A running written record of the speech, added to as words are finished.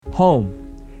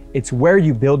Home. It's where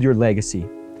you build your legacy,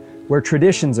 where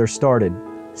traditions are started,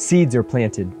 seeds are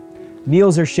planted,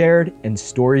 meals are shared, and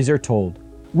stories are told.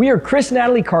 We are Chris and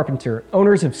Natalie Carpenter,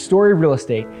 owners of Story Real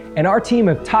Estate, and our team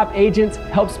of top agents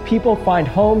helps people find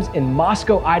homes in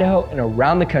Moscow, Idaho, and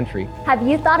around the country. Have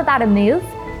you thought about a move?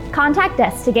 Contact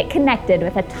us to get connected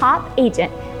with a top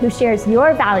agent who shares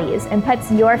your values and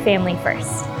puts your family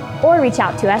first. Or reach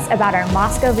out to us about our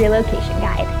Moscow relocation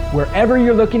guide. Wherever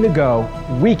you're looking to go,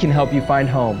 we can help you find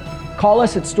home. Call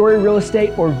us at Story Real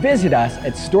Estate or visit us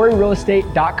at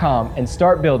storyrealestate.com and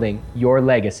start building your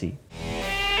legacy.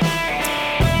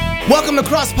 Welcome to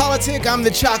Cross Politic. I'm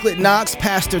the Chocolate Knox,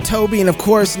 Pastor Toby, and of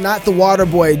course, not the water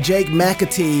boy. Jake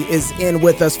McAtee is in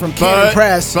with us from Cannon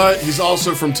Press. But he's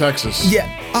also from Texas. Yeah.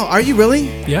 Oh, are you really?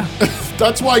 Yeah.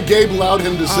 That's why Gabe allowed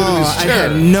him to sit in his chair. I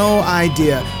had no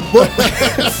idea.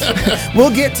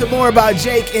 We'll get to more about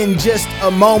Jake in just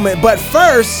a moment. But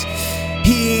first,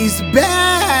 he's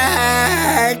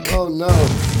back. Oh, no.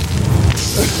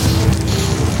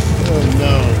 Oh,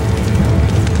 no.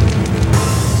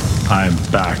 I'm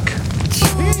back.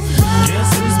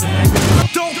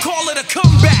 Don't call it a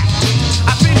comeback.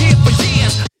 I've been here for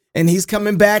years. And he's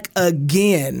coming back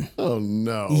again. Oh,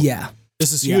 no. Yeah.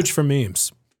 This is huge for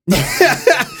memes.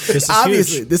 This is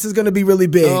Obviously, huge. this is going to be really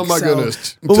big. Oh, my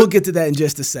goodness. But we'll get to that in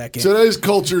just a second. Today's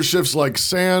culture shifts like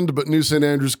sand, but New St.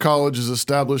 Andrews College is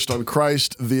established on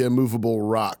Christ, the immovable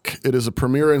rock. It is a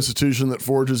premier institution that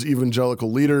forges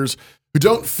evangelical leaders who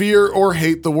don't fear or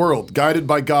hate the world. Guided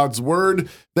by God's word,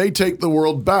 they take the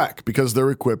world back because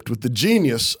they're equipped with the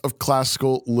genius of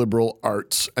classical liberal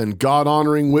arts and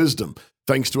God-honoring wisdom,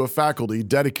 thanks to a faculty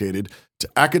dedicated to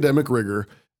academic rigor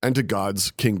and to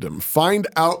God's kingdom. Find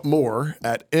out more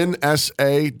at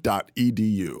nsa.edu.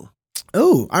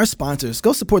 Oh, our sponsors.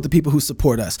 Go support the people who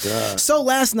support us. Yeah. So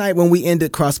last night when we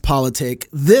ended Cross Politic,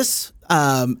 this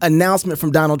announcement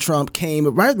from Donald Trump came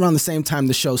right around the same time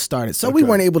the show started. So we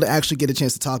weren't able to actually get a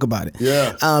chance to talk about it.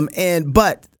 Yeah.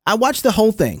 But I watched the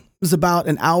whole thing. It was about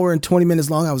an hour and 20 minutes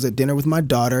long. I was at dinner with my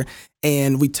daughter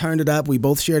and we turned it up. We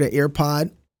both shared an AirPod.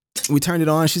 We turned it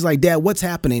on. She's like, Dad, what's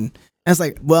happening? And it's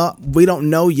like, well, we don't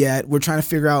know yet. We're trying to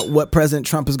figure out what President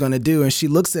Trump is going to do. And she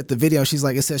looks at the video. She's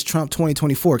like, it says Trump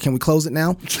 2024. Can we close it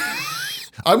now?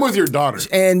 I'm with your daughter.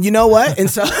 And you know what? And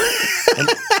so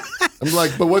I'm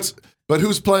like, but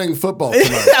who's playing football tonight?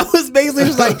 That was basically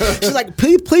she's like,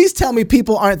 please tell me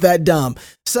people aren't that dumb.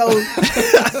 So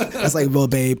I was like, well,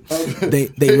 babe, they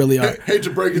really are. Hate to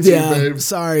break it to you, babe.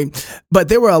 Sorry. But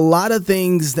there were a lot of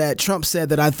things that Trump said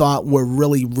that I thought were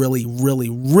really, really, really,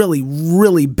 really,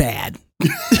 really bad.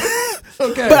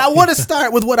 Okay. But I want to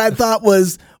start with what I thought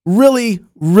was really,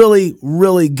 really,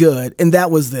 really good. And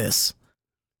that was this.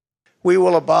 We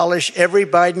will abolish every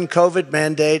Biden COVID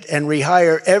mandate and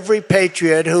rehire every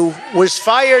patriot who was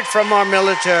fired from our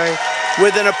military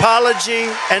with an apology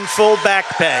and full back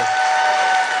pay.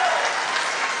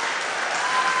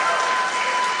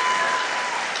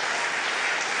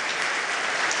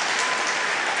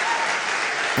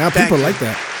 Now people like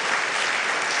that.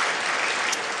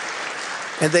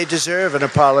 And they deserve an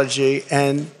apology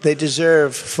and they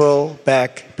deserve full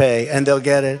back pay, and they'll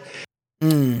get it.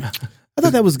 I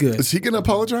thought that was good. Is he going to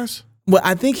apologize? Well,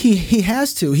 I think he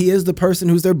has to. He is the person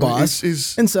who's their boss.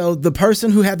 And so the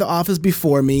person who had the office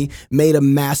before me made a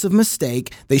massive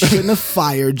mistake. They shouldn't have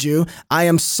fired you. I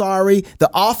am sorry. The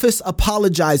office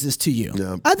apologizes to you.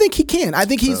 Yeah. I think he can. I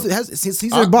think he's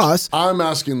their boss. I'm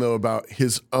asking, though, about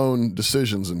his own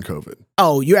decisions in COVID.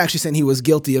 Oh, you're actually saying he was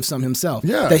guilty of some himself.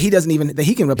 Yeah. That he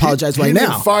can apologize right now. He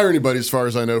didn't fire anybody, as far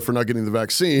as I know, for not getting the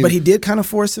vaccine. But he did kind of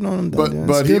force it on them.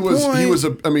 But he was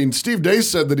Steve Day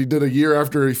said that he did a year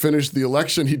after he finished the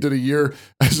election. He did a year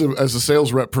as a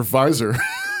sales rep for Pfizer.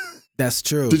 That's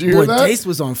true. Did you hear that? Dace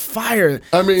was on fire.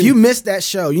 I mean, if you missed that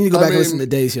show, you need to go back and listen to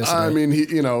Dace yesterday. I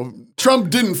mean, Trump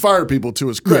didn't fire people to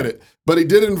his credit, but he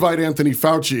did invite Anthony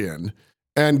Fauci in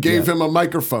and gave him a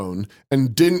microphone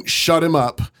and didn't shut him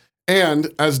up.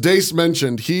 And as Dace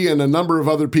mentioned, he and a number of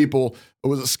other people,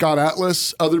 was it Scott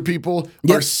Atlas? Other people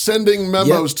are sending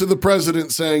memos to the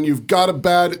president saying you've got a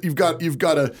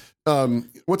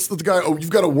what's the guy? Oh,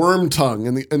 you've got a worm tongue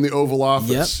in the Oval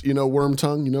Office. Yep. You know worm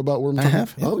tongue? You know about worm tongue? I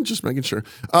have. Yep. Oh, I'm just making sure.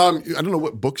 I don't know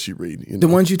what books you read. The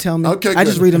ones you tell me. Okay, I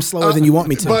just read them slower than you want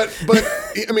me to. But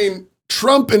I mean,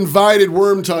 Trump invited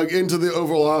worm tongue into the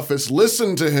Oval Office,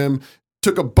 listened to him,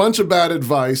 took a bunch of bad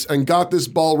advice, and got this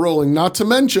ball rolling. Not to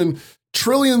mention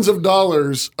trillions of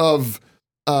dollars of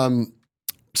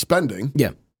spending.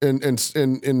 Yeah.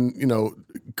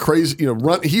 Crazy,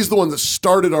 he's the one that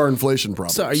started our inflation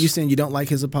problem. So are you saying you don't like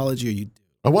his apology or you do?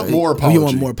 I want more apology. You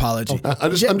want more apology.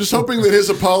 I'm just hoping that his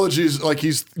apologies, like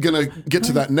he's gonna get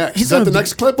to that next. Is that the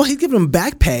next clip? Well, he's giving him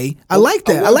back pay. I like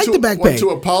that. I like the back pay. To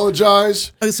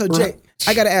apologize. Okay, so Jay,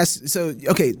 I gotta ask. So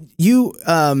okay, you're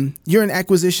in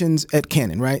acquisitions at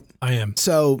Canon, right? I am.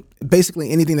 So basically,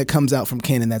 anything that comes out from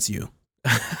Canon, that's you.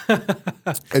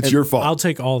 It's your fault. I'll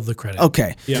take all of the credit.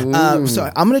 Okay. Yeah.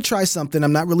 So I'm gonna try something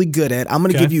I'm not really good at. I'm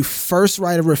gonna give you first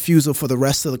right of refusal for the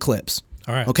rest of the clips.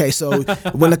 All right. Okay, so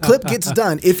when the clip gets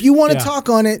done, if you want to talk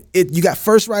on it, you got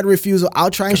first right of refusal.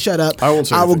 I'll try and shut up. I won't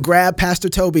say I will anything. grab Pastor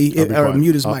Toby or quiet.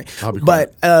 mute his mic. I'll be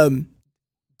quiet. But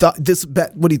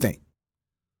what do you think?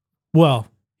 Well,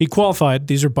 he qualified.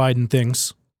 These are Biden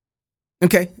things.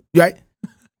 Okay, right?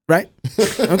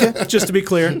 Okay, Just to be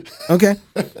clear, okay.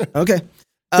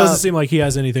 doesn't seem like he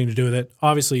has anything to do with it.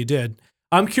 Obviously, he did.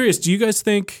 I'm curious. Do you guys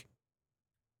think?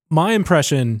 My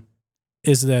impression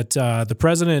is that the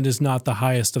president is not the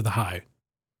highest of the high.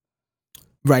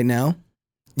 Right now,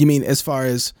 you mean as far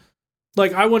as?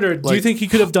 Like, I wonder. Do you think he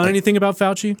could have done anything about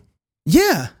Fauci?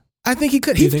 Yeah, I think he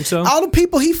could. You think so? All the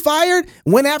people he fired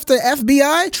went after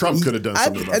FBI. Trump could have done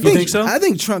something about I it. think, You think so? I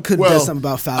think Trump could have done something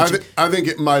about Fauci. I think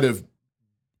it might have.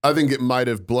 I think it might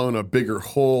have blown a bigger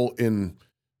hole in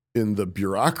the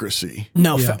bureaucracy.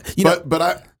 No, Yeah.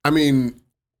 But I mean,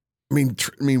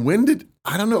 when did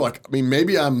I don't know? Like, I mean,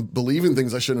 maybe I'm believing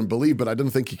things I shouldn't believe, but I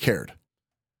didn't think he cared.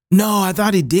 No, I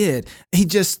thought he did. He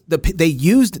just they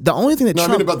used the only thing that No,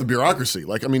 Trump. I mean about the bureaucracy.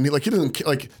 Like, I mean, he didn't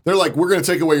like. They're like, we're going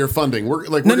to take away your funding.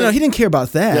 No, he didn't care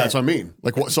about that. Yeah, that's what I mean.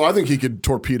 Like, so I think he could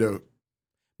torpedo.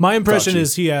 My impression Fauci.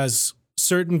 is he has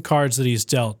certain cards that he's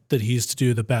dealt that he's to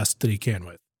do the best that he can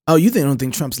with. Oh, you don't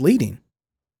think Trump's leading?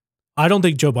 I don't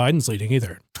think Joe Biden's leading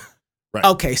either. Right.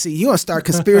 Okay, see, you want to start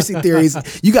conspiracy theories.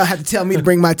 You got to have to tell me to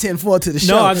bring my tinfoil to the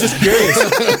show. No, I'm just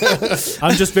curious.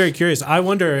 I'm just very curious. I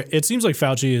wonder, it seems like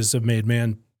Fauci is a made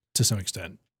man to some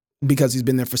extent. Because he's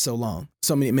been there for so long.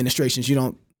 So many administrations. You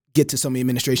don't get to so many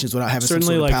administrations without having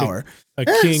Certainly some sort of like power. A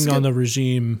king on the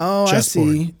regime. Oh, chessboard.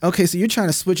 I see. Okay, so you're trying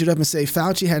to switch it up and say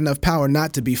Fauci had enough power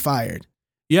not to be fired.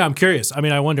 Yeah, I'm curious. I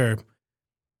mean, I wonder.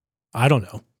 I don't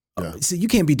know. See, you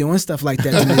can't be doing stuff like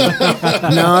that to me.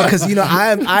 No, because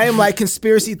I am like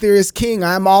conspiracy theorist king.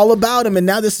 I'm all about him, and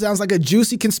now this sounds like a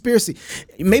juicy conspiracy.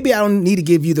 Maybe I don't need to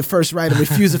give you the first right of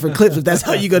refusal for clips if that's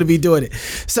how you're going to be doing it.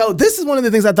 So this is one of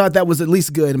the things I thought that was at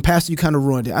least good, and Pastor, you kind of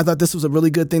ruined it. I thought this was a really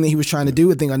good thing that he was trying to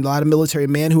do. I think a lot of military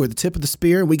men who are the tip of the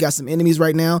spear, and we got some enemies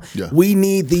right now. Yeah. We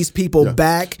need these people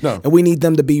back, and we need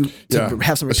them to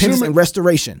have some repentance and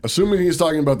restoration. Assuming he's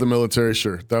talking about the military,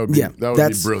 sure, that would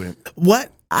be brilliant.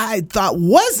 What I thought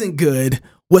wasn't good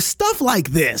was stuff like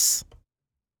this.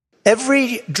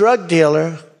 Every drug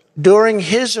dealer during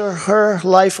his or her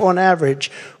life on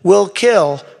average will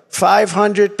kill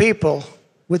 500 people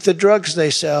with the drugs they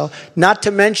sell, not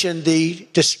to mention the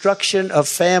destruction of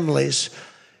families.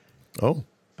 Oh.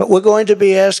 But we're going to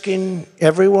be asking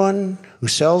everyone who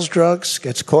sells drugs,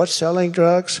 gets caught selling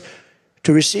drugs,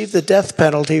 to receive the death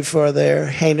penalty for their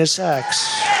heinous acts,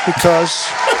 because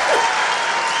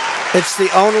it's the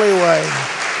only way.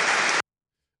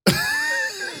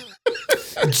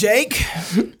 Jake,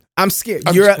 I'm scared.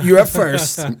 You're up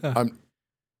first. I'm not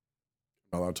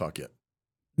allowed to talk yet.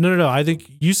 No. I think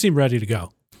you seem ready to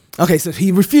go. Okay, so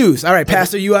he refused. All right,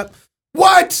 Pastor, you up?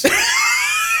 What?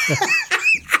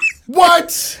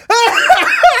 What?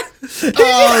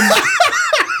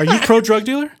 Are you pro drug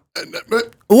dealer?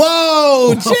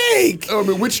 Whoa, Jake! I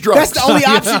mean, which drugs? That's the only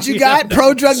options you got?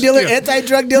 Pro drug dealer, anti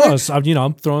drug dealer. No, so,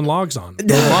 I'm throwing logs on.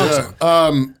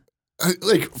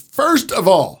 Like, first of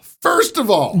all,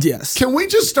 yes. Can we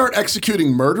just start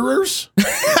executing murderers?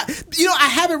 I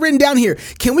have it written down here.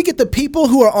 Can we get the people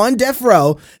who are on death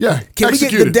row? Yeah, Can we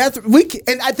get the executed. death?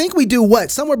 And I think we do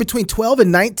what? Somewhere between 12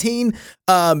 and 19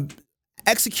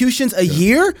 executions a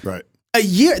year. Right. A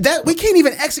year that we can't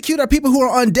even execute our people who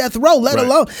are on death row, let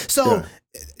alone. So,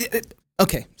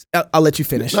 okay, I'll let you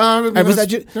finish. No, Was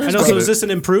that you? I know. So is this an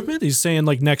improvement? He's saying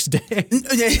like next day.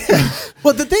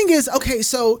 Well, the thing is, okay,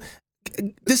 so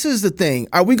this is the thing.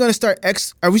 Are we going to start?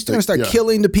 Are we going to start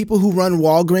killing the people who run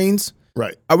Walgreens?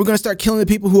 Right. Are we going to start killing the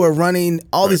people who are running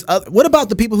all these other? What about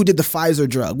the people who did the Pfizer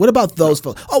drug? What about those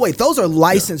folks? Oh, wait, those are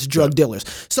licensed drug dealers.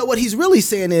 So what he's really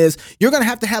saying is you're going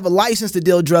to have a license to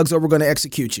deal drugs or we're going to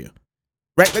execute you.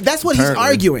 Right? That's what he's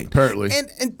arguing. Apparently.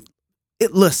 And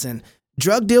listen,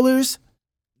 drug dealers,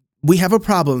 we have a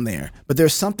problem there. But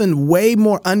there's something way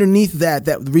more underneath that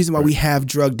the reason why we have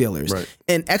drug dealers. Right.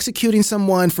 And executing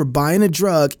someone for buying a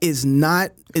drug is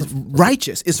not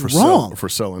righteous. It's wrong. For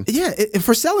selling. Yeah,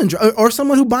 for selling drugs, or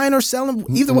someone who buying or selling,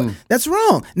 either way, that's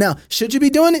wrong. Now, should you be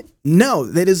doing it? No,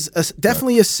 that is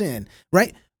definitely a sin,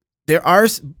 right? There are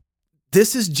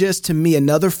This is just, to me,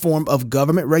 another form of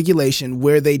government regulation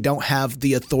where they don't have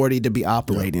the authority to be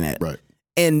operating it. Right.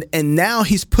 And now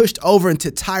he's pushed over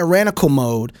into tyrannical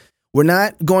mode. We're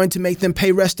not going to make them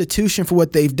pay restitution for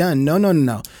what they've done.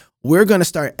 No. We're going to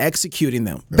start executing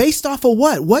them. Right. Based off of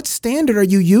what? What standard are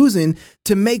you using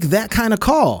to make that kind of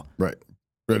call? Right.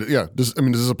 Yeah. Does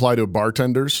this apply to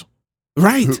bartenders?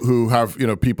 Right. Who have,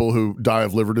 people who die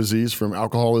of liver disease from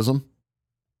alcoholism?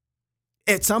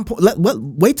 At some point,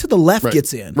 wait till the left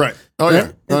gets in. Right. Oh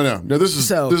yeah. Right? No. This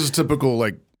is typical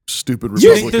stupid Do you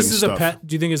Republican think this is stuff. a pet?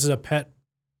 Do you think this is a pet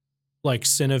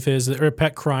sin of his, or a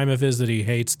pet crime of his that he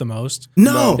hates the most?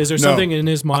 No. Is there something in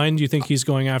his mind you think he's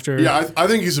going after? Yeah, I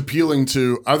think he's appealing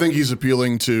to.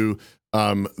 The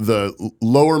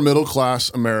lower middle class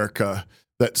America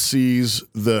that sees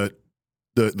the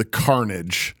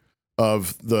carnage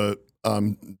of the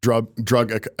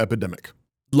drug epidemic.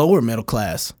 Lower middle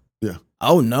class. Yeah.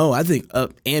 Oh no, I think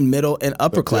and middle and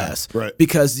upper class, right?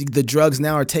 Because the drugs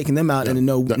now are taking them out in a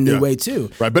new way too,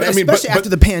 right? But especially after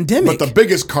the pandemic. But the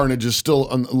biggest carnage is still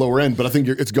on the lower end. But I think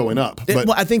it's going up.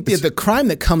 I think the crime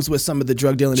that comes with some of the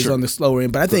drug dealing is on the slower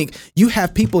end. But I think you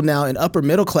have people now in upper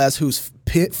middle class whose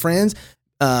friends,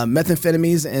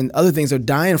 methamphetamines and other things are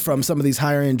dying from some of these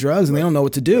higher end drugs, and they don't know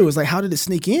what to do. It's like, how did it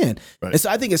sneak in? Right. And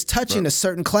so I think it's touching a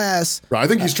certain class. Right. I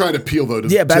think he's trying to appeal though to,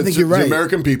 I think you're right. The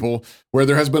American people, where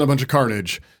there has been a bunch of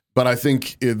carnage. But I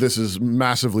think this is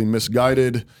massively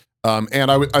misguided,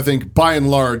 and I think by and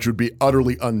large would be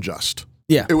utterly unjust.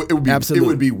 Yeah, it would be absolutely. It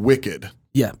would be wicked.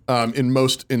 Yeah, in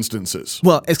most instances.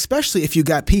 Well, especially if you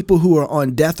got people who are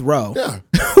on death row,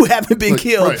 who haven't been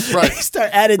killed. Right.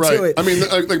 Start adding to it. I mean,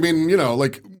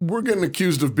 we're getting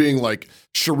accused of being like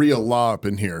Sharia law up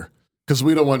in here because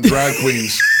we don't want drag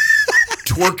queens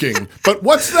twerking. But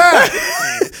what's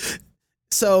that?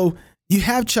 So you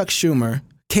have Chuck Schumer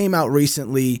came out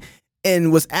recently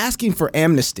and was asking for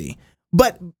amnesty,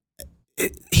 but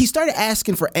he started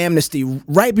asking for amnesty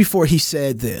right before he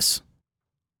said this.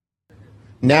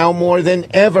 Now more than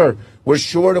ever, we're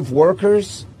short of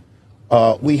workers.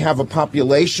 We have a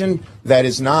population that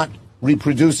is not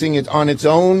reproducing it on its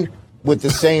own with the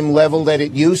same level that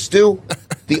it used to.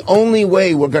 The only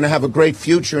way we're going to have a great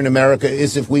future in America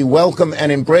is if we welcome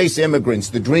and embrace immigrants,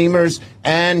 the dreamers,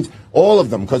 and all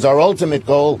of them, because our ultimate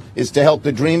goal is to help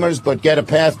the dreamers, but get a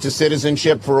path to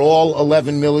citizenship for all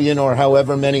 11 million or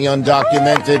however many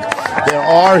undocumented there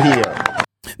are here.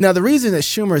 Now, the reason that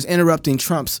Schumer is interrupting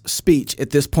Trump's speech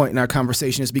at this point in our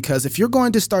conversation is because if you're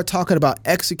going to start talking about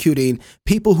executing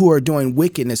people who are doing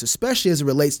wickedness, especially as it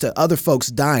relates to other folks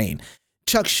dying,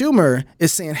 Chuck Schumer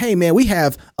is saying, hey, man, we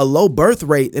have a low birth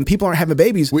rate and people aren't having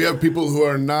babies. We have people who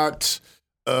are not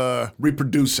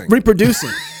reproducing.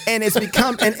 And it's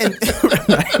become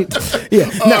right.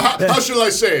 How should I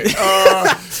say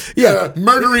it?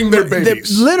 Murdering their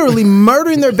babies. They're literally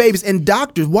murdering their babies. And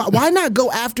doctors, why not go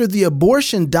after the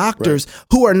abortion doctors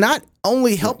who are not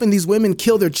only helping these women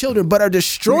kill their children, but are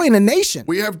destroying a nation?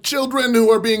 We have children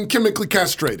who are being chemically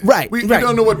castrated. Right. We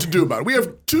don't know what to do about it. We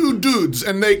have two dudes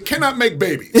and they cannot make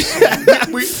babies.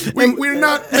 We're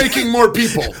not making more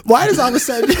people. Why does all of a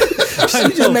sudden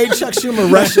she just made Chuck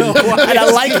Schumer Russian? And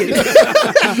I like it.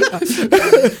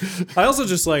 I also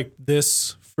just like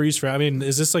this freeze frame. I mean,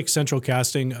 is this like central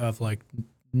casting of like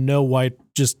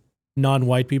just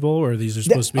non-white people, or these are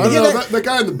supposed to be? The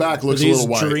guy in the back looks a little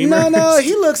white. Dreamers? No,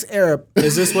 he looks Arab.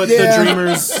 Is this what the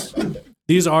dreamers?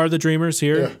 These are the dreamers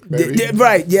here,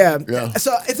 right? Yeah.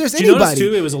 So if there's anybody, notice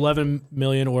too, it was 11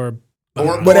 million or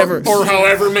whatever, or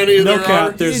however many there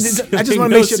are. I just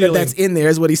want to make sure that's in there,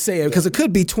 is what he's saying, because it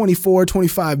could be 24,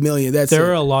 25 million. There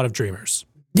are a lot of dreamers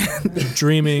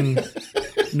dreaming.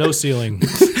 No ceiling.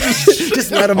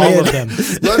 Just let them all in. Of them.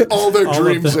 Let all their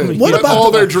dreams in. What about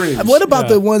all their dreams? What about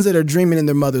the ones that are dreaming in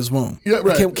their mother's womb? Yeah,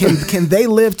 right. Can they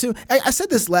live too? I said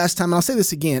this last time, and I'll say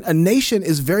this again. A nation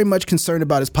is very much concerned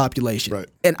about its population. Right.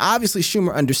 And obviously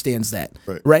Schumer understands that.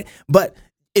 Right? But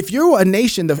if you're a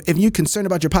nation, if you're concerned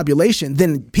about your population,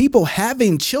 then people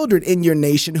having children in your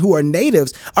nation who are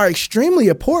natives are extremely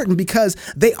important, because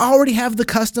they already have the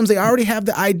customs, they already have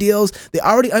the ideals, they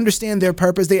already understand their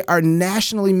purpose, they are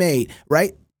nationally made,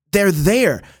 right? They're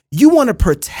there. You want to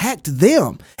protect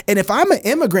them. And if I'm an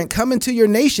immigrant coming to your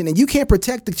nation and you can't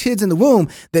protect the kids in the womb,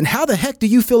 then how the heck do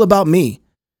you feel about me?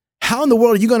 How in the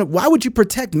world are you why would you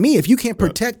protect me if you can't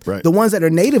protect the ones that are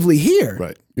natively here?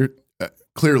 Right.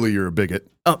 Clearly you're a bigot.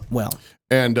 Oh, well.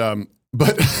 And,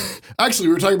 but actually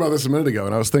we were talking about this a minute ago,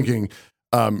 and I was thinking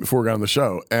before we got on the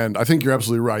show, and I think you're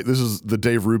absolutely right. This is the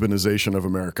Dave Rubinization of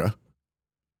America.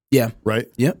 Yeah. Right?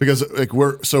 Yeah. Because like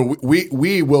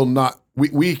we will not,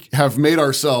 we have made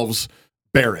ourselves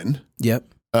barren.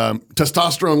 Yep.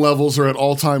 Testosterone levels are at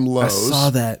all-time lows. I saw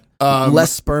that.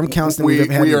 Less sperm counts than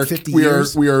we've ever had in 50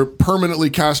 years. We are permanently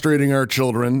castrating our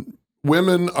children.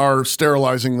 Women are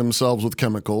sterilizing themselves with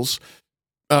chemicals.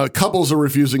 Couples are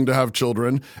refusing to have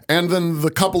children. And then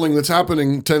the coupling that's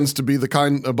happening tends to be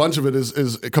a bunch of it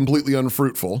is completely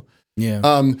unfruitful.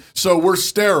 Yeah. So we're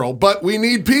sterile, but we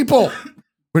need people.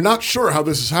 We're not sure how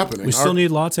this is happening. We still need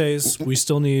lattes. We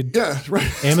still need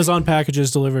Amazon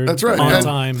packages delivered on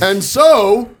time. And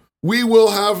so we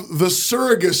will have the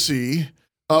surrogacy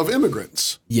of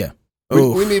immigrants. Yeah.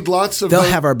 We need lots of... They'll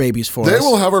have our babies for us. They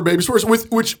will have our babies for us,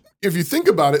 which, if you think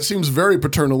about it, seems very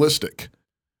paternalistic.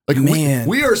 Like, man,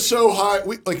 we are so high.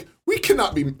 We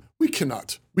cannot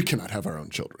have our own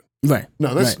children. Right.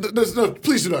 No,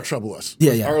 please do not trouble us.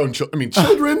 Yeah. Our own children. I mean,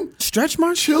 children. Stretch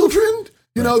mark? Children.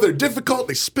 You know, they're difficult.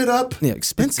 They spit up. Yeah,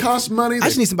 expensive. It costs money. I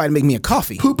just need somebody to make me a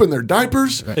coffee. Poop in their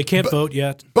diapers. They can't vote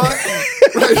yet. But,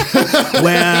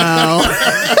 well.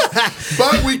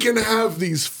 But we can have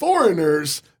these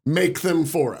foreigners make them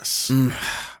for us. And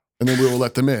then we will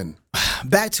let them in.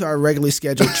 Back to our regularly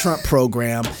scheduled Trump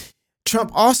program.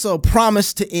 Trump also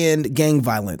promised to end gang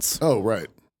violence. Oh, right.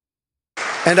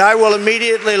 And I will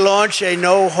immediately launch a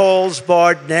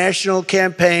no-holds-barred national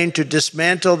campaign to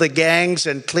dismantle the gangs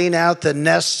and clean out the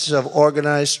nests of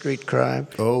organized street crime.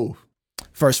 Oh.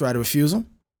 First right of refusal.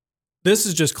 This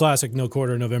is just classic No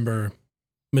Quarter November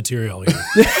material here.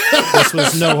 This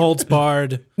was no holds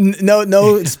barred.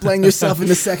 No, explain yourself in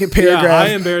the second paragraph. Yeah, I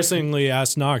embarrassingly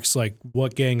asked Knox, like,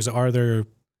 what gangs are there?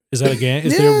 Is that a gang?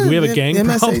 Do we have a gang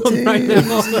problem right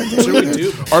now? Sure we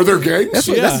do. Are there gangs?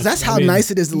 That's how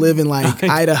nice it is to live in like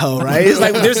Idaho, right? It's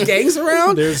like there's gangs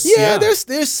around.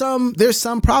 There's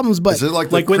some problems, but is it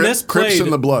like when this Crips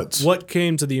and the Bloods? What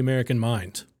came to the American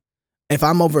mind? If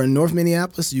I'm over in North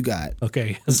Minneapolis, you got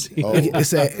okay. You know what I'm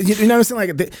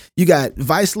saying? Like you got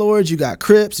Vice Lords, you got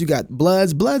Crips, you got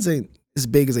Bloods. Bloods ain't as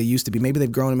big as they used to be. Maybe they've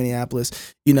grown in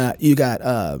Minneapolis. You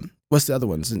got what's the other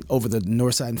ones over the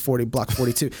north side in block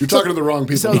 42? You're talking to the wrong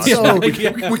people. We can't help you.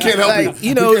 We can't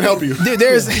help you.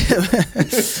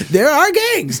 There are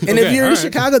gangs, and if you're in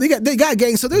Chicago, they got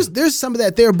gangs. So there's some of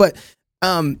that there, but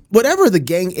whatever the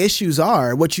gang issues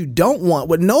are, what you don't want,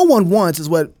 what no one wants, is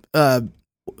what Ronald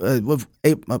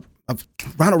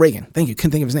Reagan. Thank you.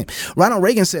 Couldn't think of his name. Ronald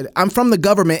Reagan said, "I'm from the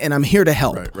government and I'm here to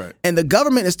help." Right. And the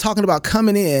government is talking about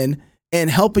coming in and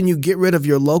helping you get rid of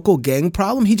your local gang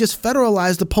problem. He just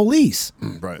federalized the police.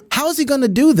 Right. How is he going to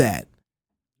do that?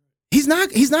 He's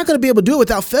not going to be able to do it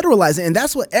without federalizing. And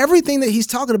that's what everything that he's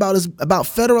talking about is about,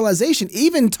 federalization.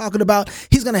 Even talking about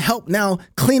he's going to help now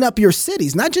clean up your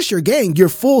cities, not just your gang, your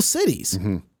full cities.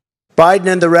 Mm-hmm. Biden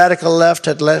and the radical left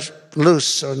had let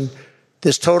loose on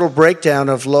this total breakdown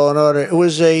of law and order. It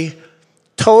was a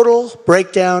total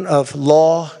breakdown of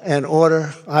law and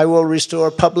order. I will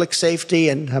restore public safety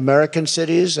in American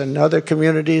cities and other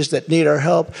communities that need our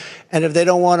help. And if they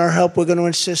don't want our help, we're going to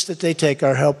insist that they take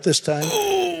our help this time.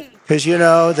 Because, you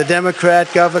know, the Democrat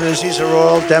governors, these are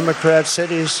all Democrat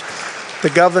cities. The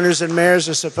governors and mayors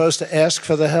are supposed to ask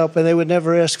for the help, and they would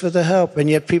never ask for the help. And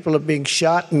yet people are being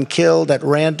shot and killed at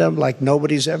random like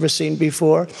nobody's ever seen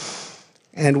before.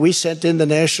 And we sent in the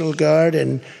National Guard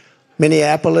in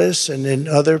Minneapolis and in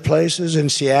other places. In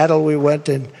Seattle, we went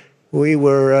and we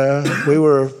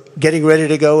were getting ready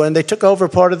to go, and they took over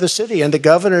part of the city. And the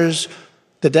governors,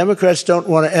 the Democrats, don't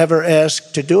want to ever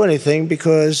ask to do anything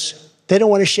because they don't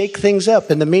want to shake things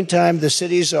up. In the meantime, the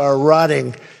cities are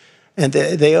rotting, and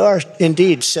they are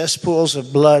indeed cesspools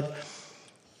of blood.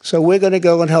 So we're going to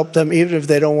go and help them even if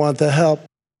they don't want the help.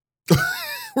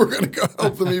 We're going to go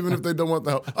help them even if they don't want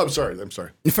the help. I'm sorry.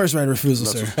 Your first right of refusal,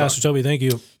 sir. Pastor Toby, thank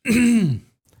you.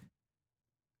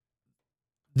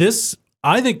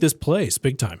 I think this plays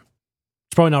big time.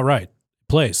 It's probably not right. It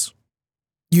plays.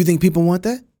 You think people want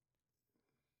that?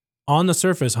 On the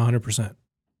surface, 100%.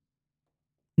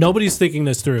 Nobody's thinking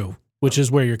this through, which I know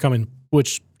is where you're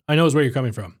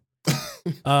coming from.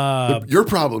 Your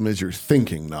problem is your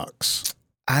thinking, Knox.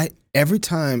 Every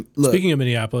time, look. Speaking of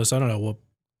Minneapolis, I don't know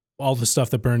all the stuff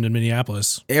that burned in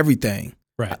Minneapolis. Everything.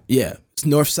 Right. Yeah. It's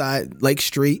North Side, Lake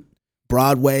Street,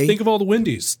 Broadway. Think of all the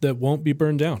Wendy's that won't be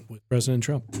burned down with President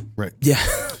Trump. Right. Yeah.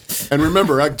 And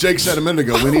remember, like Jake said a minute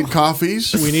ago, we need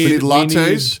coffees. We need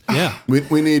lattes.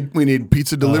 We need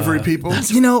pizza delivery people.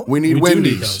 We need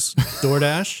Wendy's.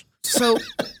 DoorDash. So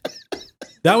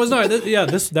that was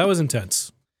that was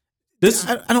intense.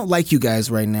 I don't like you guys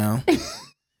right now.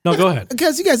 No, go ahead.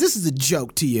 Because you guys, this is a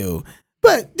joke to you.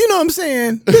 But you know what I'm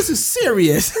saying? This is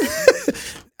serious.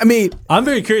 I mean, I'm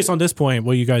very curious on this point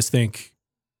what you guys think.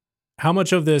 How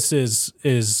much of this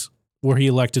is were he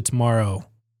elected tomorrow?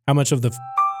 How much of the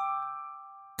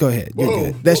Go ahead. You're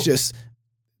good. That's just.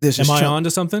 Am I on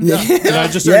to something? Yeah. Did I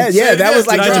just that was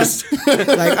like, did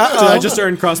I just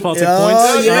earn cross-politic points?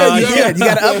 Oh, yeah, you did. You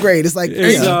got to upgrade. It's like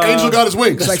Angel got his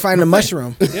wings. It's like finding a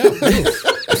mushroom.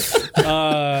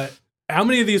 How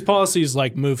many of these policies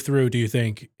like move through, do you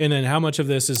think? And then how much of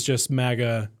this is just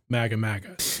MAGA?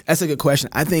 That's a good question.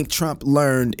 I think Trump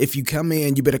learned if you come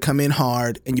in, you better come in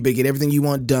hard and you better get everything you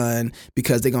want done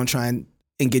because they're going to try and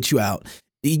get you out.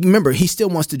 Remember, he still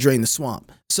wants to drain the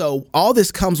swamp. So all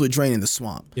this comes with draining the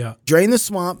swamp. Yeah. Drain the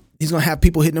swamp. He's going to have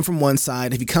people hitting him from one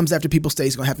side. If he comes after people's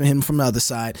states, he's going to have to hit him from the other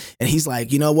side. And he's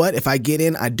like, you know what? If I get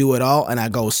in, I do it all and I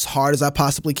go as hard as I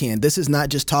possibly can. This is not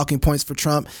just talking points for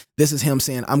Trump. This is him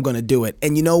saying, I'm going to do it.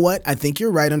 And you know what? I think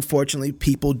you're right. Unfortunately,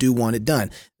 people do want it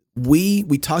done. We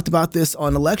talked about this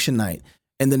on election night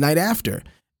and the night after.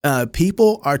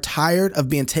 People are tired of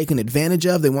being taken advantage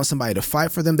of. They want somebody to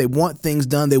fight for them. They want things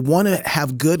done. They want to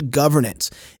have good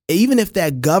governance, even if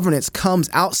that governance comes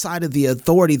outside of the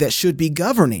authority that should be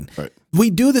governing. Right. We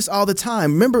do this all the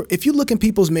time. Remember, if you look in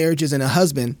people's marriages and a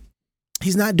husband,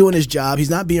 he's not doing his job.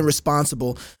 He's not being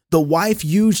responsible. The wife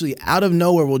usually out of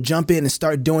nowhere will jump in and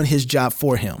start doing his job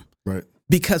for him. Right.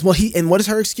 Because, and what is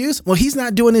her excuse? Well, he's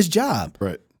not doing his job.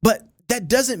 Right. But that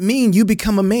doesn't mean you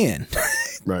become a man.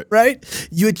 Right. Right?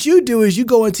 What you do is you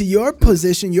go into your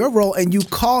position, your role, and you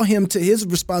call him to his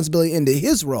responsibility into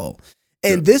his role.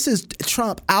 And this is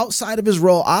Trump outside of his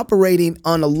role operating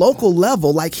on a local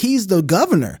level like he's the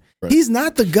governor. Right. He's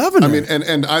not the governor. I mean,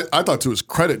 and I thought to his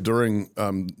credit during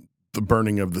the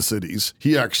burning of the cities,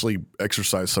 he actually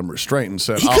exercised some restraint and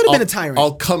said, he could have been a tyrant.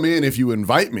 I'll come in if you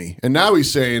invite me. And now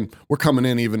he's saying, we're coming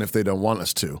in even if they don't want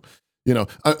us to. You know,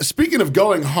 speaking of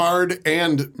going hard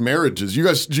and marriages,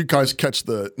 did you guys catch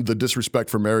the Disrespect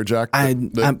for Marriage Act?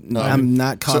 I'm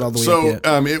not caught all the way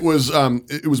up yet.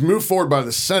 It was moved forward by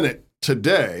the Senate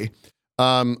today,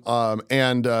 and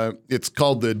it's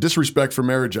called the Disrespect for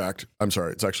Marriage Act. I'm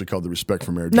sorry, it's actually called the Respect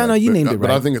for Marriage Act. No, you named it right.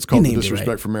 But I think it's called the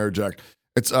Disrespect for Marriage Act.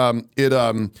 It's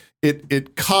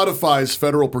it codifies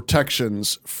federal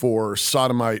protections for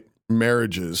sodomite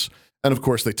marriages. And of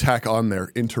course, they tack on their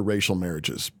interracial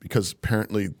marriages because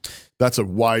apparently that's a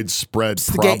widespread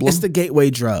problem. It's the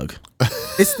gateway drug.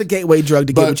 It's the gateway drug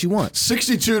to get what you want.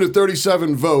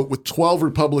 62-37 vote with 12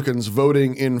 Republicans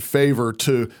voting in favor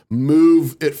to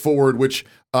move it forward, which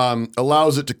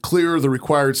allows it to clear the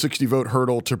required 60-vote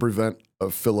hurdle to prevent a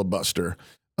filibuster.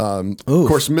 Of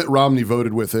course, Mitt Romney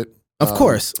voted with it. Of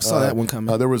course. Saw that one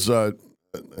coming. There was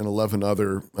 11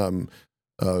 other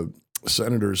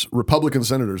Republican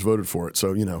senators voted for it.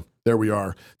 So, there we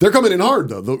are. They're coming in hard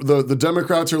though. The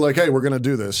Democrats are like, hey, we're going to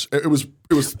do this. It was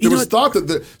thought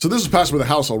that so this was passed by the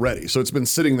House already. So it's been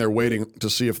sitting there waiting to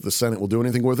see if the Senate will do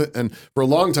anything with it. And for a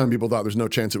long time, people thought there's no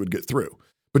chance it would get through.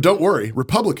 But don't worry,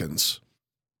 Republicans,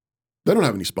 they don't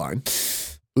have any spine.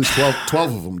 At least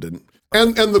 12 of them didn't.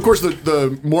 And of course,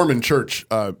 the Mormon Church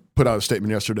put out a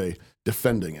statement yesterday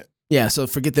defending it. Yeah. So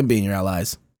forget them being your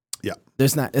allies. Yeah.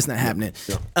 It's not happening.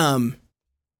 Yeah.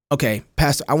 Okay,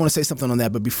 Pastor, I want to say something on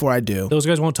that, but before I do.Ose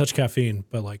guys won't touch caffeine,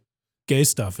 but like gay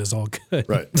stuff is all good.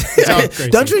 Right.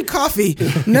 Don't drink coffee.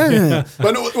 No.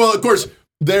 But well, of course,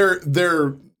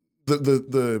 the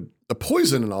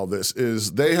poison in all this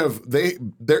is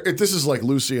this is like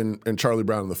Lucy and Charlie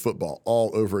Brown in the football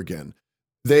all over again.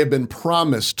 They have been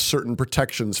promised certain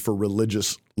protections for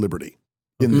religious liberty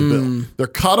in the bill. They're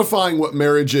codifying what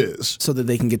marriage is so that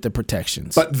they can get the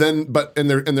protections. But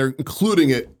they're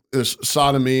including it as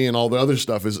sodomy and all the other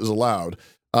stuff is allowed.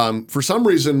 For some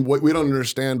reason, what we don't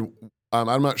understand.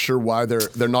 I'm not sure why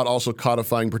they're not also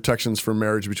codifying protections for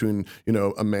marriage between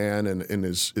a man and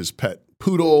his pet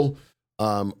poodle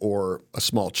or a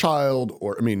small child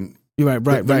You're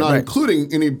right. They're not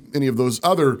including any of those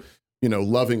other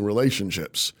loving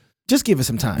relationships. Just give it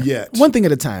some time. Yet. One thing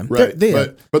at a time. Right.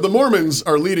 But the Mormons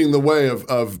are leading the way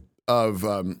of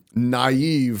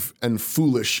naive and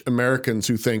foolish Americans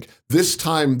who think this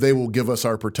time they will give us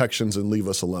our protections and leave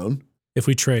us alone. If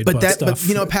we trade, but Pastor,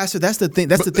 that's the thing.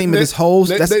 That's the thing of this whole.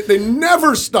 They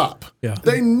never stop. Yeah,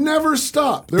 they never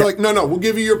stop. They're like, no, we'll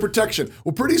give you your protection.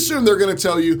 Well, pretty soon they're going to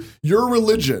tell you your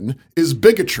religion is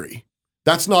bigotry.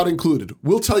 That's not included.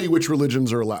 We'll tell you which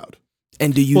religions are allowed.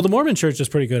 And do you? Well, the Mormon Church is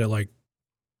pretty good at like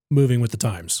moving with the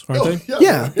times, aren't they?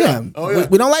 Yeah. Oh, yeah.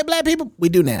 We don't like black people. We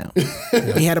do now.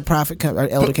 We had a prophet come, our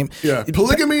elder came. Yeah,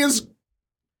 polygamy is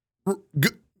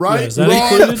right. Yeah, is that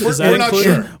included? We're not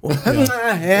sure.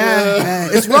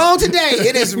 It's wrong today.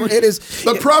 It is.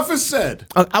 The prophet said.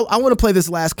 I want to play this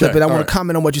last clip, and I want to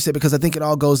comment on what you said because I think it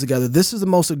all goes together. This is the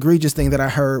most egregious thing that I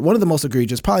heard. One of the most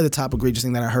egregious, probably the top egregious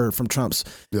thing that I heard from Trump's,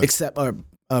 except where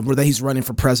he's running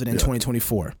for president in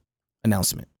 2024.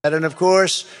 announcement. And of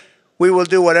course, we will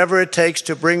do whatever it takes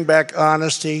to bring back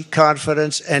honesty,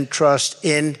 confidence, and trust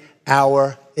in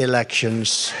our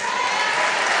elections.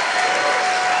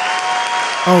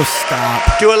 Oh,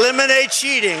 stop. To eliminate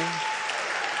cheating,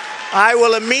 I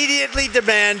will immediately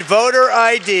demand voter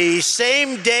ID,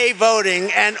 same-day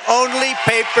voting, and only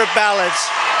paper ballots.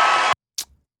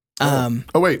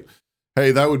 Oh, wait.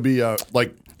 Hey, that would be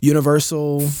like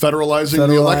universal federalizing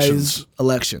the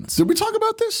elections. Did we talk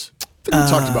about this? I think we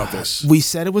talked about this. We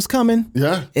said it was coming.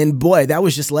 Yeah. And boy, that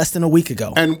was just less than a week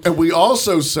ago. And we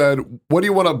also said, what do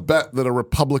you want to bet that a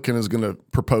Republican is going to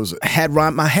propose it? I had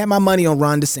my money on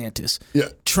Ron DeSantis. Yeah.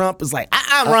 Trump was like,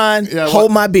 Ron,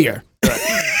 hold my beer. Right.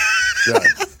 Yeah.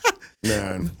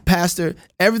 Man. Pastor,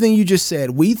 everything you just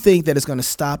said, we think that it's going to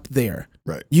stop there.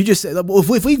 Right. You just said,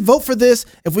 if we vote for this,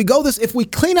 if we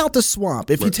clean out the swamp,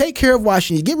 if you take care of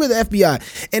Washington, you get rid of the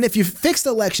FBI, and if you fix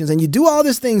the elections and you do all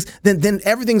these things, then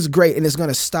everything's great and it's going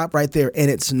to stop right there,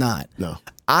 and it's not. No.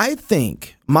 I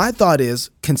think my thought is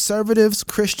conservatives,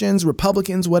 Christians,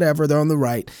 Republicans, whatever, they're on the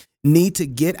right, need to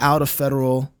get out of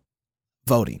federal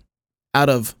voting, out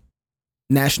of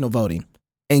national voting,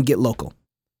 and get local.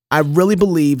 I really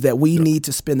believe that we need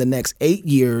to spend the next 8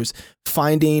 years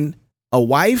finding a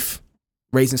wife,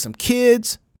 raising some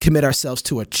kids, commit ourselves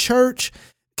to a church,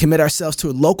 commit ourselves to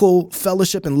a local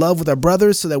fellowship and love with our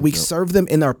brothers so that we serve them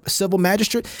in our civil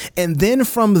magistrate. And then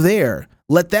from there,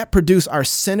 let that produce our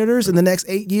senators in the next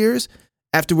 8 years.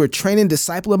 After we're training,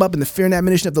 disciple them up in the fear and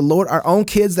admonition of the Lord, our own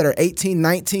kids that are 18,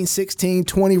 19, 16,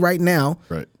 20 right now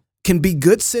can be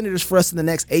good senators for us in the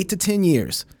next 8 to 10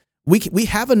 years. We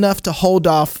have enough to hold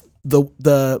off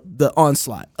the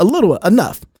onslaught.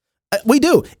 Enough. We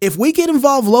do. If we get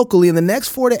involved locally in the next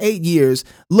 4 to 8 years,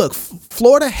 look,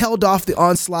 Florida held off the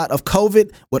onslaught of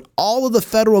COVID with all of the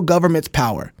federal government's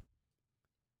power,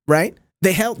 right?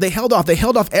 They held off. They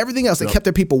held off everything else. They kept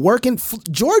their people working.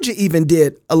 Georgia even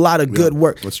did a lot of good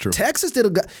work. That's true. Texas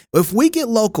did if we get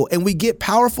local and we get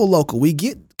powerful local, we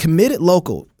get committed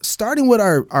local, starting with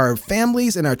our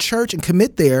families and our church and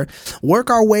commit there, work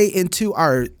our way into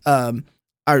our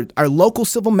local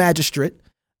civil magistrate.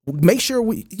 Make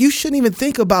sure you shouldn't even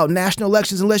think about national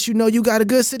elections unless you know you got a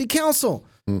good city council.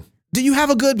 Do you have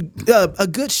a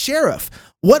good sheriff?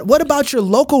 What about your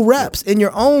local reps in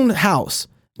your own house?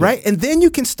 Right. And then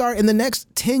you can start in the next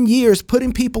 10 years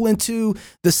putting people into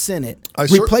the Senate,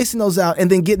 replacing those out and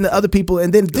then getting the other people.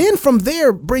 And then from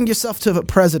there, bring yourself to the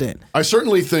president. I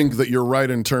certainly think that you're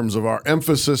right in terms of our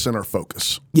emphasis and our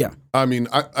focus. Yeah. I mean,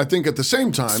 I think at the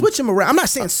same time, switch them around. I'm not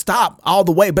saying stop all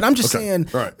the way, but I'm just saying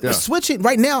switch it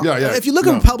right now. If you look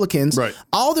at Republicans,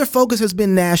 all their focus has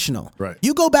been national. Right.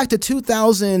 You go back to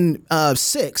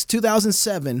 2006,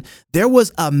 2007, there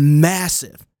was a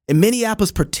massive, in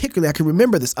Minneapolis particularly, I can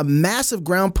remember this, a massive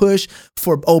ground push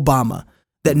for Obama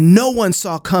that no one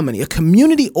saw coming, a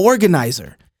community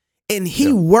organizer. And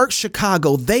he worked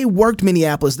Chicago, they worked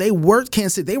Minneapolis, they worked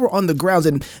Kansas City, they were on the grounds.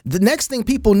 And the next thing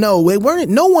people know,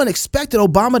 no one expected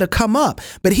Obama to come up,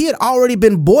 but he had already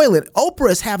been boiling. Oprah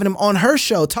is having him on her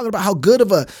show, talking about how good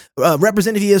of a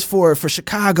representative he is for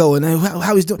Chicago and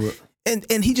how he's doing.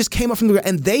 And he just came up from the ground,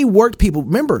 and they worked people.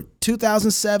 Remember,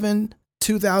 2007,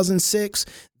 2006,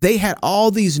 they had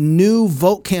all these new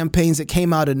vote campaigns that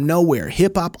came out of nowhere.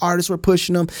 Hip hop artists were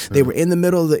pushing them. They were in the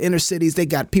middle of the inner cities. They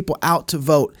got people out to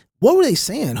vote. What were they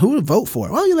saying? Who to vote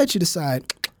for? Well, you let you decide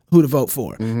who to vote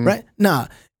for, right? Nah,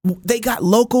 they got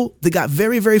local. They got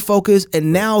very, very focused,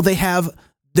 and now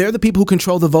they're the people who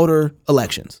control the voter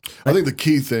elections. Right? I think the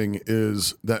key thing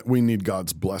is that we need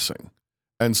God's blessing.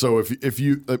 And so if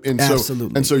you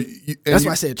absolutely, that's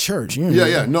why I said church.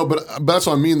 No, but that's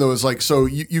what I mean though is like, so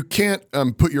you can't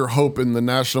put your hope in the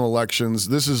national elections.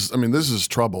 This is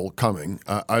trouble coming.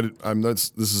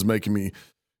 This is making me,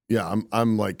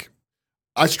 I'm like,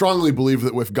 I strongly believe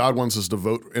that if God wants us to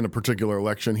vote in a particular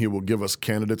election, He will give us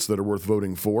candidates that are worth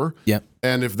voting for. Yep.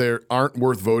 And if they aren't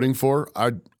worth voting for,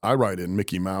 I write in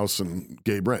Mickey Mouse and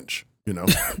Gabe Wrench. And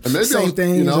maybe same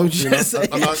thing. I'm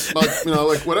not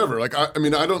like whatever. Like I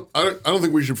don't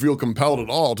think we should feel compelled at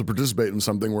all to participate in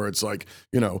something where it's like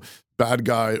bad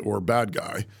guy or bad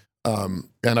guy. And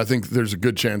I think there's a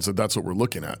good chance that that's what we're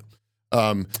looking at.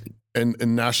 And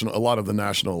in a lot of the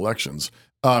national elections.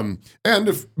 But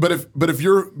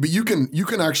you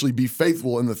can actually be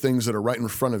faithful in the things that are right in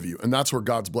front of you, and that's where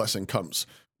God's blessing comes.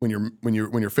 When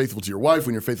you're faithful to your wife,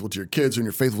 when you're faithful to your kids, when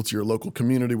you're faithful to your local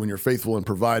community, when you're faithful in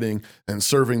providing and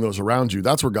serving those around you,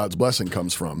 that's where God's blessing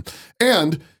comes from.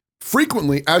 And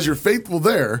frequently, as you're faithful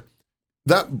there,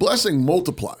 that blessing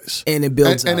multiplies and it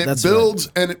builds,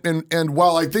 and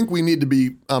while I think we need to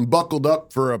be buckled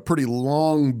up for a pretty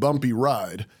long, bumpy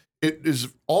ride, it is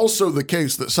also the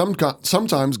case that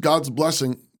sometimes God's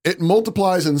blessing, it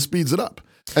multiplies and speeds it up.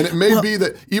 And it may be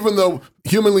that even though,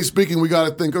 humanly speaking, we got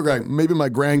to think, okay, maybe my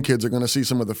grandkids are going to see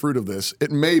some of the fruit of this.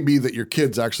 It may be that your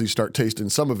kids actually start tasting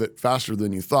some of it faster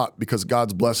than you thought because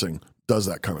God's blessing does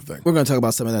that kind of thing. We're going to talk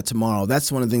about some of that tomorrow.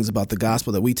 That's one of the things about the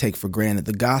gospel that we take for granted.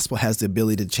 The gospel has the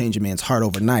ability to change a man's heart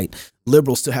overnight.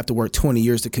 Liberals still have to work 20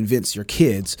 years to convince your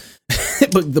kids.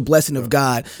 But the blessing of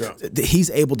God, he's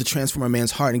able to transform a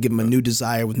man's heart and give him a new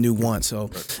desire with new wants. So,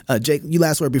 Jake, you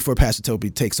last word before Pastor Toby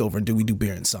takes over. And do we do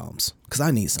beer and Psalms? Because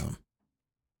I need some.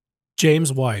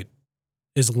 James White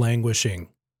is languishing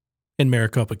in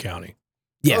Maricopa County.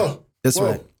 Yeah, that's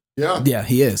right. Yeah. Yeah,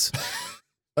 he is.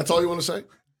 That's all you want to say?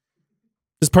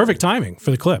 It's perfect timing for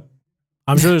the clip.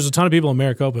 I'm sure there's a ton of people in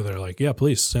Maricopa that are like, yeah,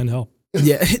 please send help.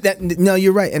 Yeah, no,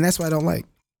 you're right. And that's what I don't like.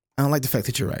 I don't like the fact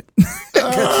that you're right.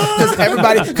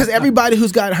 Because everybody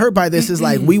who's gotten hurt by this is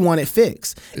like, we want it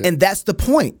fixed. Yeah. And that's the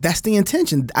point. That's the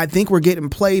intention. I think we're getting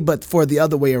played, but for the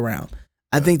other way around.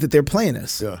 I think that they're playing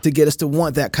us to get us to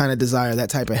want that kind of desire, that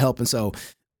type of help. And so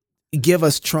give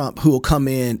us Trump who will come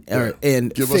in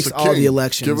and fix all the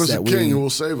elections. Give us a king who will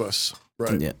save us.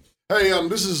 Right. Yeah. Hey,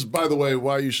 this is, by the way,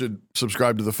 why you should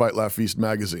subscribe to the Fight Laugh Feast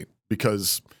magazine,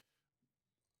 because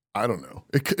I don't know,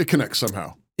 it connects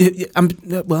somehow.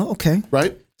 Well, okay.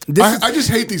 Right? I just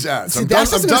hate these ads. I'm done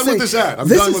with this ad. I'm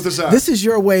done with this ad. This is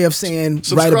your way of saying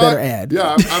write a better ad.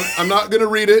 Yeah, I'm not going to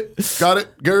read it. Got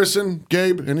it? Garrison,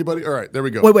 Gabe, anybody? All right, there we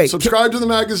go. Wait. Subscribe to the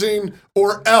magazine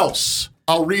or else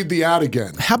I'll read the ad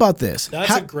again. How about this?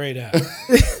 That's a great ad.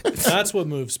 That's what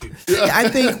moves people. I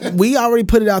think we already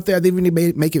put it out there. I think we need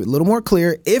to make it a little more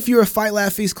clear. If you're a Fight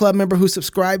Laugh Feast Club member who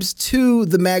subscribes to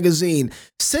the magazine,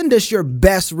 send us your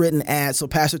best written ad so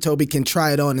Pastor Toby can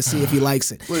try it on and see if he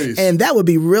likes it. Please. And that would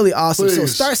be really awesome. Please. So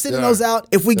start sending those out.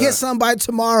 If we get some by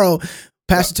tomorrow,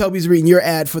 Pastor Toby's reading your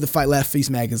ad for the Fight Laugh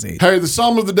Feast magazine. Hey, the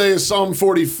Psalm of the day is Psalm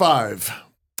 45.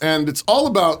 And it's all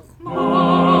about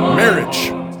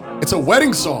marriage. It's a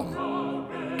wedding psalm.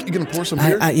 You gonna pour some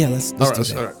beer? Yeah, let's do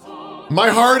that. All right. My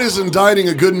heart is inditing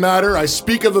a good matter. I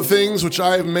speak of the things which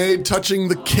I have made touching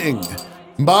the king.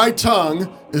 My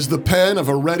tongue is the pen of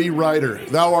a ready writer.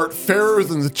 Thou art fairer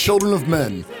than the children of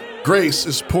men. Grace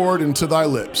is poured into thy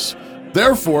lips.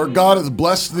 Therefore God hath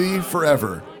blessed thee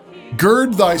forever.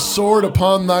 Gird thy sword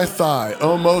upon thy thigh,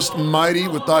 O most mighty,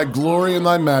 with thy glory and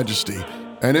thy majesty.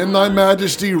 And in thy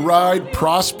majesty ride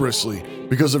prosperously,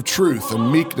 because of truth and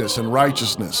meekness and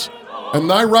righteousness. And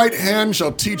thy right hand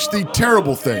shall teach thee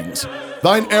terrible things.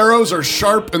 Thine arrows are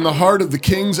sharp in the heart of the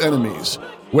king's enemies,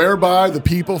 whereby the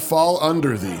people fall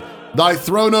under thee. Thy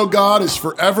throne, O God, is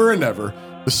forever and ever.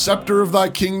 The scepter of thy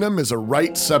kingdom is a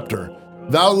right scepter.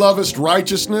 Thou lovest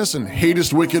righteousness and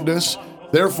hatest wickedness.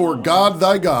 Therefore God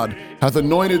thy God hath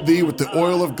anointed thee with the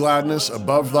oil of gladness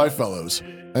above thy fellows.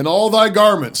 And all thy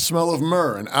garments smell of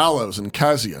myrrh and aloes and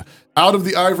cassia, out of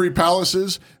the ivory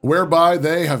palaces, whereby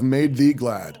they have made thee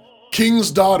glad.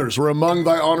 King's daughters were among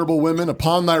thy honorable women.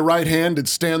 Upon thy right hand did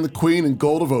stand the queen in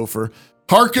gold of Ophir.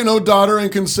 Hearken, O daughter,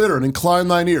 and consider, and incline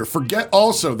thine ear. Forget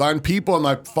also thine people and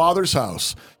thy father's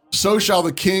house. So shall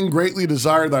the king greatly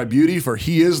desire thy beauty, for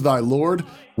he is thy Lord.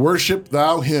 Worship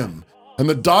thou him. And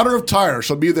the daughter of Tyre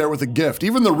shall be there with a gift.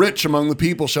 Even the rich among the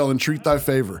people shall entreat thy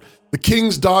favor. The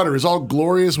king's daughter is all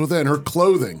glorious within. Her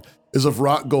clothing is of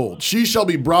wrought gold. She shall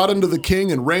be brought unto the king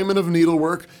in raiment of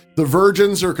needlework. The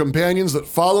virgins, her companions that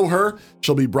follow her,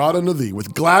 shall be brought unto thee.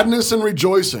 With gladness and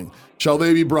rejoicing shall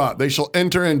they be brought. They shall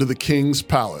enter into the king's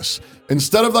palace.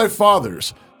 Instead of thy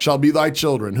fathers shall be thy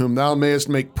children, whom thou mayest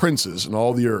make princes in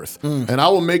all the earth. And I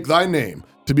will make thy name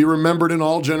to be remembered in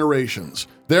all generations.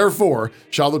 Therefore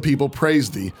shall the people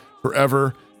praise thee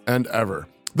forever and ever.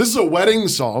 This is a wedding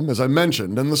psalm, as I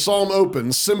mentioned, and the psalm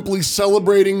opens simply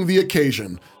celebrating the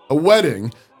occasion. A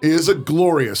wedding is a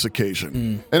glorious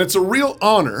occasion, and it's a real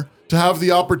honor to have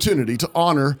the opportunity to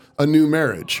honor a new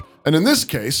marriage. And in this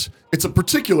case, it's a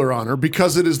particular honor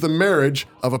because it is the marriage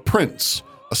of a prince,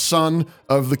 a son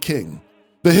of the king.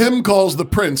 The hymn calls the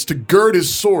prince to gird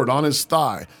his sword on his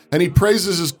thigh, and he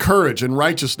praises his courage and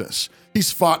righteousness.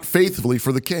 He's fought faithfully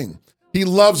for the king. He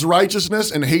loves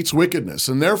righteousness and hates wickedness,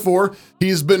 and therefore he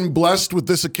has been blessed with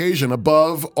this occasion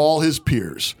above all his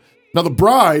peers. Now the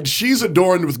bride, she's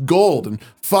adorned with gold and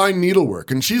fine needlework,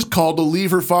 and she's called to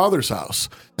leave her father's house,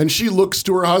 and she looks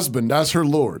to her husband as her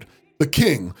lord. The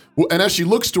king, and as she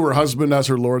looks to her husband as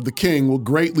her lord, the king will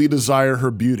greatly desire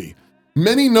her beauty.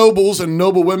 Many nobles and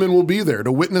noble women will be there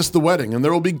to witness the wedding, and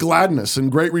there will be gladness and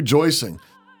great rejoicing.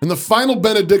 And the final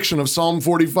benediction of Psalm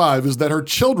 45 is that her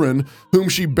children, whom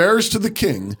she bears to the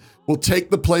king, will take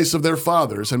the place of their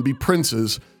fathers and be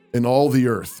princes in all the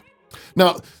earth.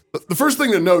 Now, the first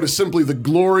thing to note is simply the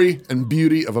glory and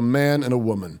beauty of a man and a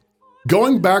woman.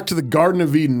 Going back to the Garden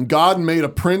of Eden, God made a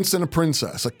prince and a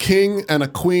princess, a king and a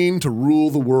queen to rule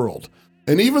the world.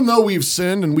 And even though we've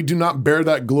sinned and we do not bear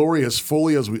that glory as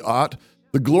fully as we ought,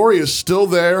 the glory is still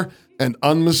there and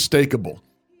unmistakable.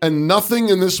 And nothing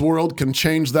in this world can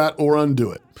change that or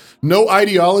undo it. No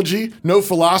ideology, no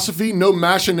philosophy, no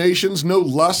machinations, no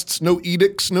lusts, no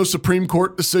edicts, no Supreme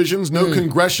Court decisions, no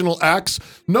congressional acts,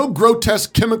 no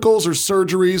grotesque chemicals or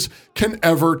surgeries can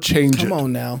ever change it. Come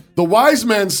on now. The wise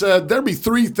man said, there be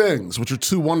three things which are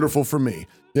too wonderful for me,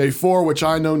 yea, four which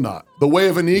I know not. The way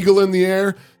of an eagle in the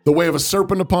air, the way of a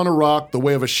serpent upon a rock, the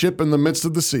way of a ship in the midst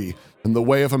of the sea, and the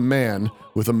way of a man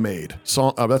with a maid.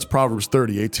 So, that's Proverbs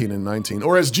 30, 18 and 19.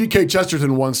 Or as G.K.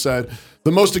 Chesterton once said,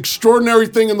 the most extraordinary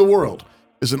thing in the world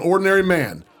is an ordinary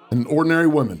man and an ordinary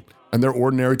woman and their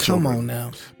ordinary children. Come on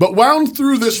now. But wound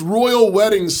through this royal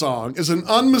wedding song is an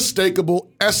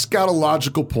unmistakable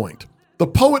eschatological point. The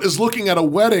poet is looking at a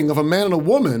wedding of a man and a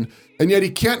woman, and yet he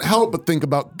can't help but think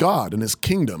about God and his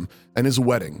kingdom and his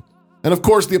wedding. And of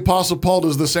course, the Apostle Paul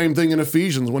does the same thing in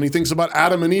Ephesians when he thinks about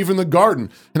Adam and Eve in the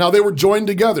garden and how they were joined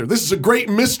together. This is a great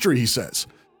mystery, he says.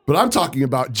 But I'm talking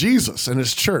about Jesus and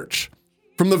his church.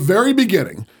 From the very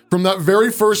beginning, from that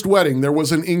very first wedding, there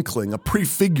was an inkling, a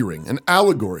prefiguring, an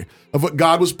allegory of what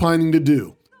God was planning to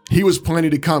do. He was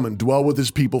planning to come and dwell with his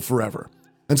people forever.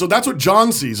 And so that's what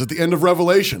John sees at the end of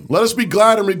Revelation. Let us be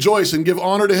glad and rejoice and give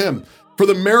honor to him. For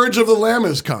the marriage of the Lamb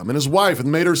has come, and his wife hath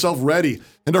made herself ready.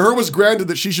 And to her was granted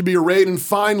that she should be arrayed in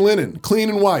fine linen, clean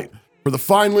and white. For the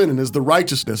fine linen is the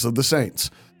righteousness of the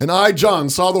saints. And I, John,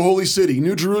 saw the holy city,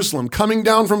 New Jerusalem, coming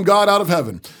down from God out of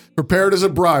heaven, prepared as a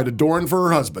bride adorned for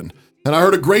her husband. And I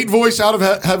heard a great voice out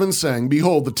of heaven saying,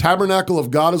 Behold, the tabernacle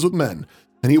of God is with men,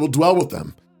 and he will dwell with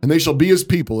them. And they shall be his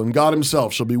people, and God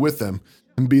himself shall be with them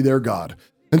and be their God.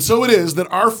 And so it is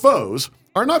that our foes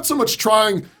are not so much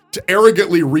trying to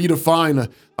arrogantly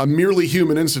redefine a merely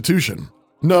human institution.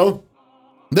 No,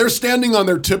 they're standing on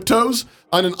their tiptoes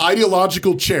on an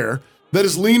ideological chair that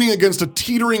is leaning against a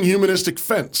teetering humanistic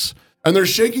fence, and they're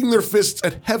shaking their fists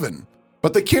at heaven,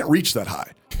 but they can't reach that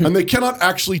high, and they cannot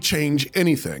actually change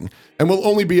anything, and will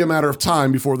only be a matter of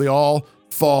time before they all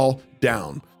fall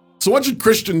down. So what should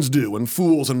Christians do when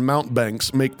fools and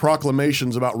mountebanks make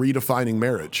proclamations about redefining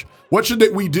marriage? What should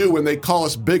we do when they call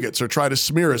us bigots or try to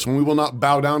smear us when we will not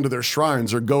bow down to their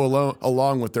shrines or go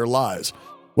along with their lies?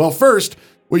 Well, first,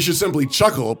 we should simply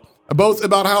chuckle both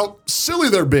about how silly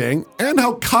they're being and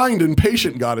how kind and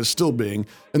patient God is still being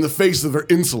in the face of their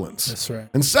insolence. That's right.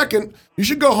 And second, you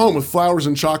should go home with flowers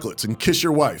and chocolates and kiss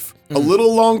your wife a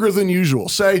little longer than usual,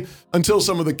 say, until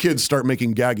some of the kids start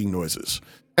making gagging noises.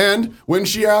 And when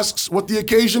she asks what the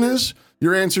occasion is,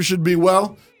 your answer should be,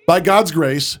 well, by God's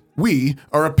grace, we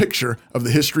are a picture of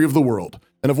the history of the world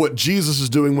and of what Jesus is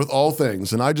doing with all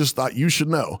things. And I just thought you should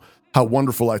know how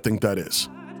wonderful I think that is.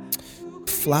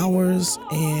 Flowers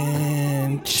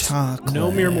and chocolate.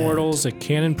 No Mere Mortals at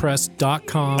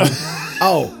canonpress.com.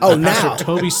 Oh, now. Pastor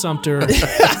Toby Sumter.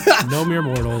 No Mere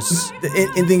Mortals.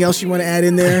 Anything else you want to add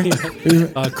in there?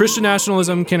 Christian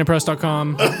Nationalism,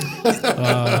 canonpress.com.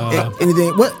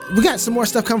 Anything? What? We got some more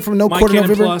stuff coming from No Quarter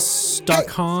November.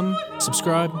 MyCanonPlus.com.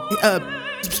 Subscribe.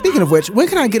 Speaking of which, when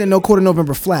can I get a No Quarter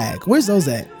November flag? Where's those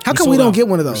at? How come we don't get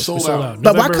one of those? Sold out.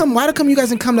 But why come you guys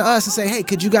didn't come to us and say, hey,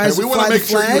 could you guys we fly want to make the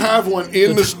sure flag? you have one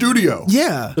in the studio.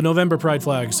 Yeah. The November Pride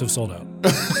flags have sold out.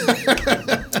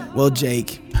 Well,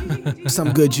 Jake,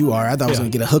 some good you are. I thought I was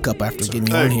going to get a hookup after getting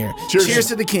you on here. Cheers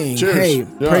to the king. Cheers. Hey,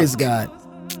 Yeah. praise God.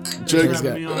 Jake,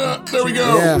 there we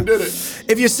go. Yeah. We did it.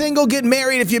 If you're single, get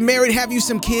married. If you're married, have you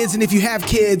some kids. And if you have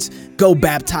kids, go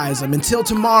baptize them. Until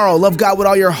tomorrow, love God with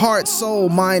all your heart, soul,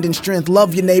 mind, and strength.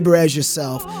 Love your neighbor as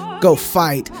yourself. Go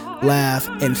fight, laugh,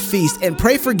 and feast. And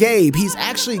pray for Gabe. He's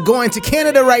actually going to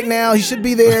Canada right now. He should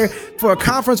be there for a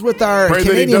conference with our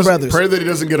Canadian brothers. Pray that he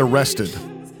doesn't get arrested.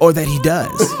 Or that he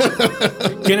does.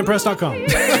 canonpress.com.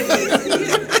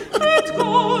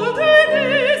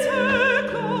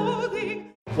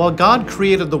 While God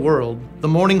created the world, the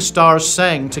morning stars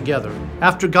sang together.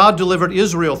 After God delivered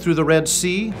Israel through the Red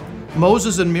Sea,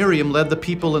 Moses and Miriam led the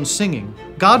people in singing.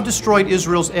 God destroyed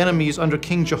Israel's enemies under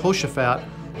King Jehoshaphat,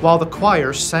 while the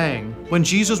choir sang. When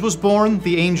Jesus was born,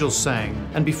 the angels sang,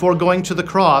 and before going to the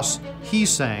cross, he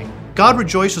sang. God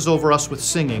rejoices over us with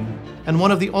singing. And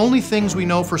one of the only things we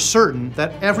know for certain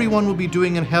that everyone will be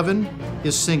doing in heaven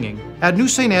is singing. At New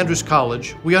St. Andrews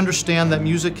College, we understand that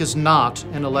music is not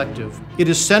an elective. It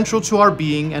is central to our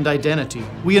being and identity.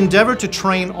 We endeavor to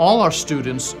train all our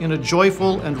students in a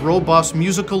joyful and robust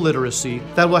musical literacy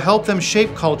that will help them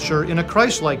shape culture in a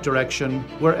Christ-like direction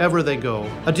wherever they go.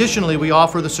 Additionally, we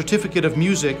offer the Certificate of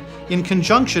Music in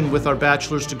conjunction with our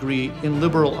bachelor's degree in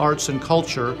liberal arts and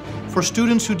culture for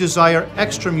students who desire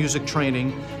extra music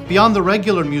training beyond the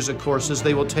regular music courses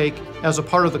they will take as a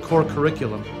part of the core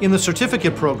curriculum. In the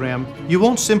certificate program, you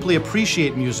won't simply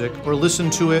appreciate music or listen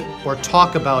to it or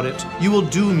talk about it. You will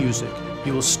do music.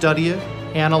 You will study it,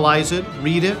 analyze it,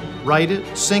 read it, write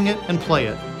it, sing it, and play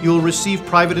it. You will receive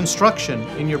private instruction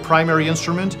in your primary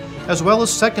instrument as well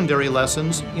as secondary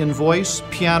lessons in voice,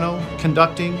 piano,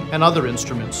 conducting, and other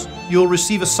instruments. You will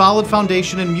receive a solid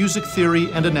foundation in music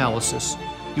theory and analysis.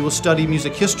 You will study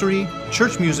music history,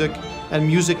 church music, and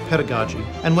music pedagogy.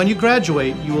 And when you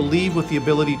graduate, you will leave with the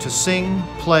ability to sing,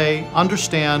 play,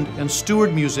 understand, and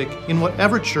steward music in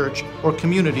whatever church or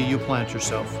community you plant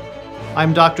yourself.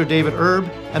 I'm Dr. David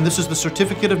Erb, and this is the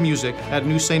Certificate of Music at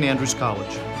New St. Andrews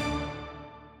College.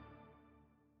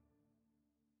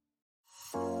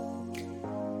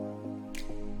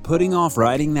 Putting off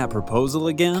writing that proposal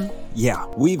again? Yeah,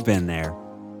 we've been there.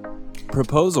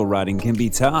 Proposal writing can be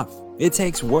tough. It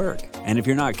takes work, and if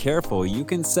you're not careful, you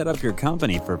can set up your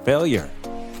company for failure.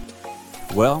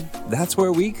 Well, that's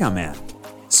where we come in.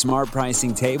 Smart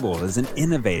Pricing Table is an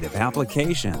innovative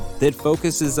application that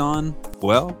focuses on,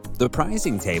 well, the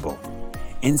pricing table.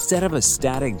 Instead of a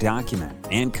static document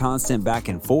and constant back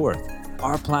and forth,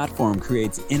 our platform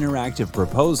creates interactive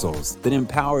proposals that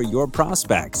empower your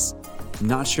prospects.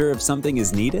 Not sure if something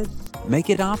is needed? Make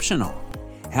it optional.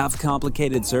 Have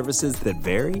complicated services that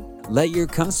vary? Let your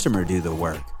customer do the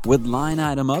work with line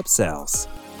item upsells.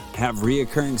 Have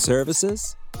reoccurring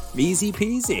services? Easy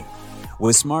peasy.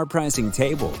 With Smart Pricing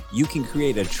Table, you can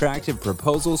create attractive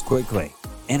proposals quickly.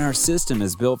 And our system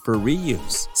is built for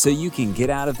reuse, so you can get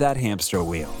out of that hamster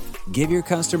wheel. Give your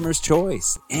customers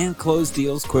choice and close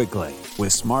deals quickly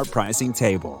with Smart Pricing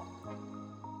Table.